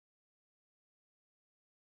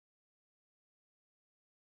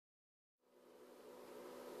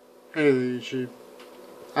Hey there YouTube.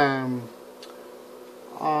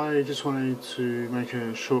 I just wanted to make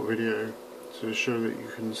a short video to show that you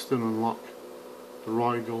can still unlock the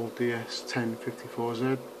Rigol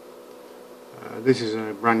DS1054Z. This is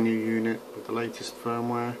a brand new unit with the latest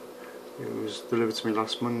firmware. It was delivered to me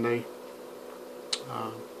last Monday.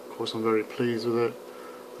 Of course I'm very pleased with it,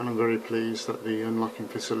 and I'm very pleased that the unlocking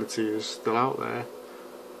facility is still out there.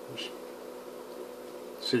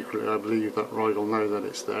 Secretly I believe that Rigol know that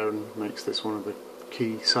it's there and makes this one of the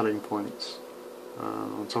key selling points,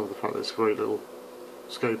 on top of the fact that it's a great little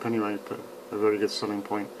scope anyway, but a very good selling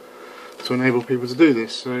point to enable people to do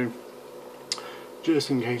this. So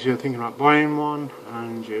just in case you're thinking about buying one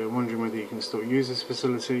and you're wondering whether you can still use this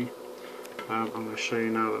facility, I'm going to show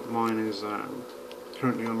you now that mine is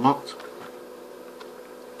currently unlocked.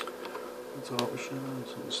 It's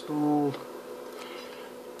installed,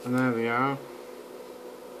 and there we are.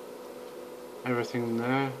 Everything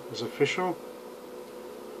there is official.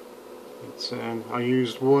 It's I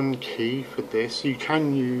used one key for this. You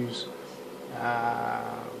can use I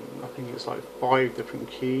think it's like 5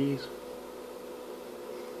 different keys,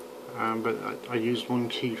 but I used one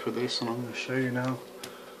key for this, and I'm going to show you now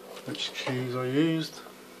which keys I used.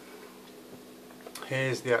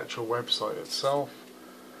 Here's the actual website itself.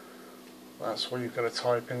 That's where you've got to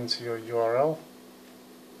type into your URL,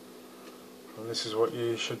 and this is what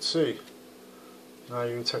you should see. Now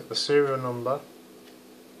you take the serial number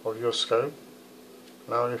of your scope.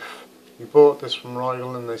 Now if you bought this from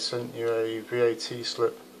Rigol and they sent you a VAT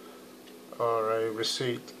slip or a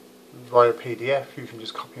receipt via PDF, you can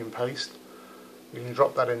just copy and paste. You can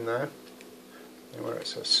drop that in there, where it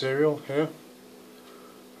says serial here,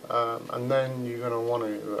 and then you're going to want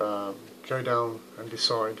to go down and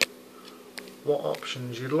decide what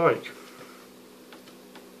options you'd like.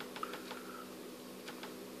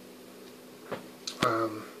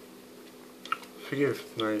 Forgive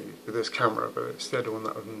me with this camera, but it's the other one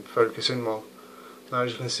that I'm focusing more. Now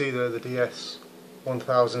as you can see there, the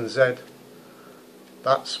DS1000Z,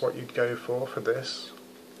 that's what you'd go for this,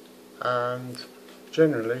 and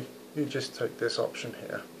generally you just take this option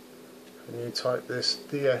here and you type this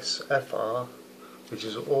DSFR, which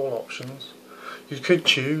is all options. You could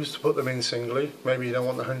choose to put them in singly. Maybe you don't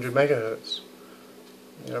want the 100 megahertz.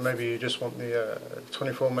 You know, maybe you just want the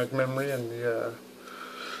 24 meg memory and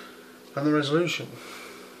the resolution.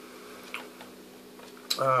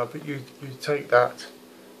 But you take that,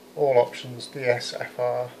 all options,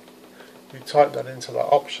 DSFR, you type that into the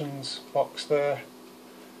options box there,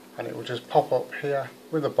 and it will just pop up here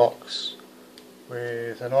with a box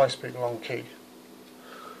with a nice big long key.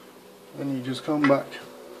 And you just come back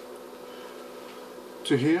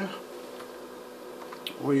to here,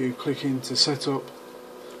 or you click into setup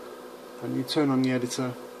and you turn on the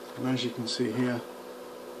editor, and as you can see here,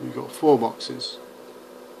 you've got 4 boxes,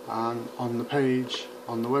 and on the page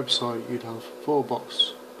on the website you'd have 4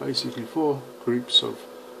 boxes, basically 4 groups of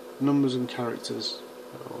numbers and characters,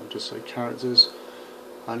 or just say characters,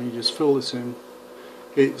 and you just fill this in.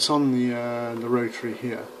 It's on the rotary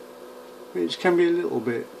here, which can be a little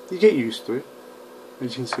bit, you get used to it.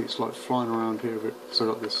 As you can see, it's like flying around here a bit because I've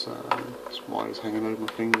got this wires hanging over my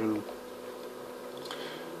finger,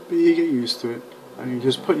 but you get used to it, and you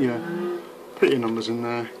just put your numbers in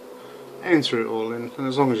there, enter it all in, and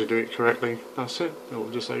as long as you do it correctly, that's it. It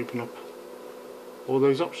will just open up all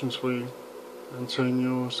those options for you and turn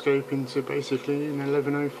your scope into basically an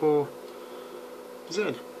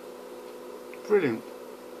 1104Z. Brilliant.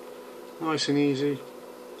 Nice and easy.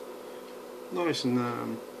 Nice and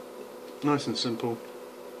simple.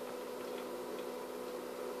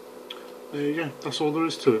 There you go. That's all there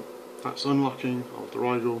is to it. That's unlocking of the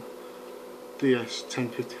Rigol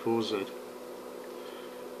DS1054Z.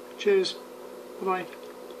 Cheers. Bye bye.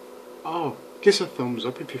 Oh, give us a thumbs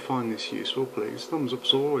up if you find this useful, please. Thumbs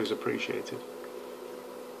up's always appreciated.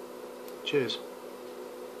 Cheers.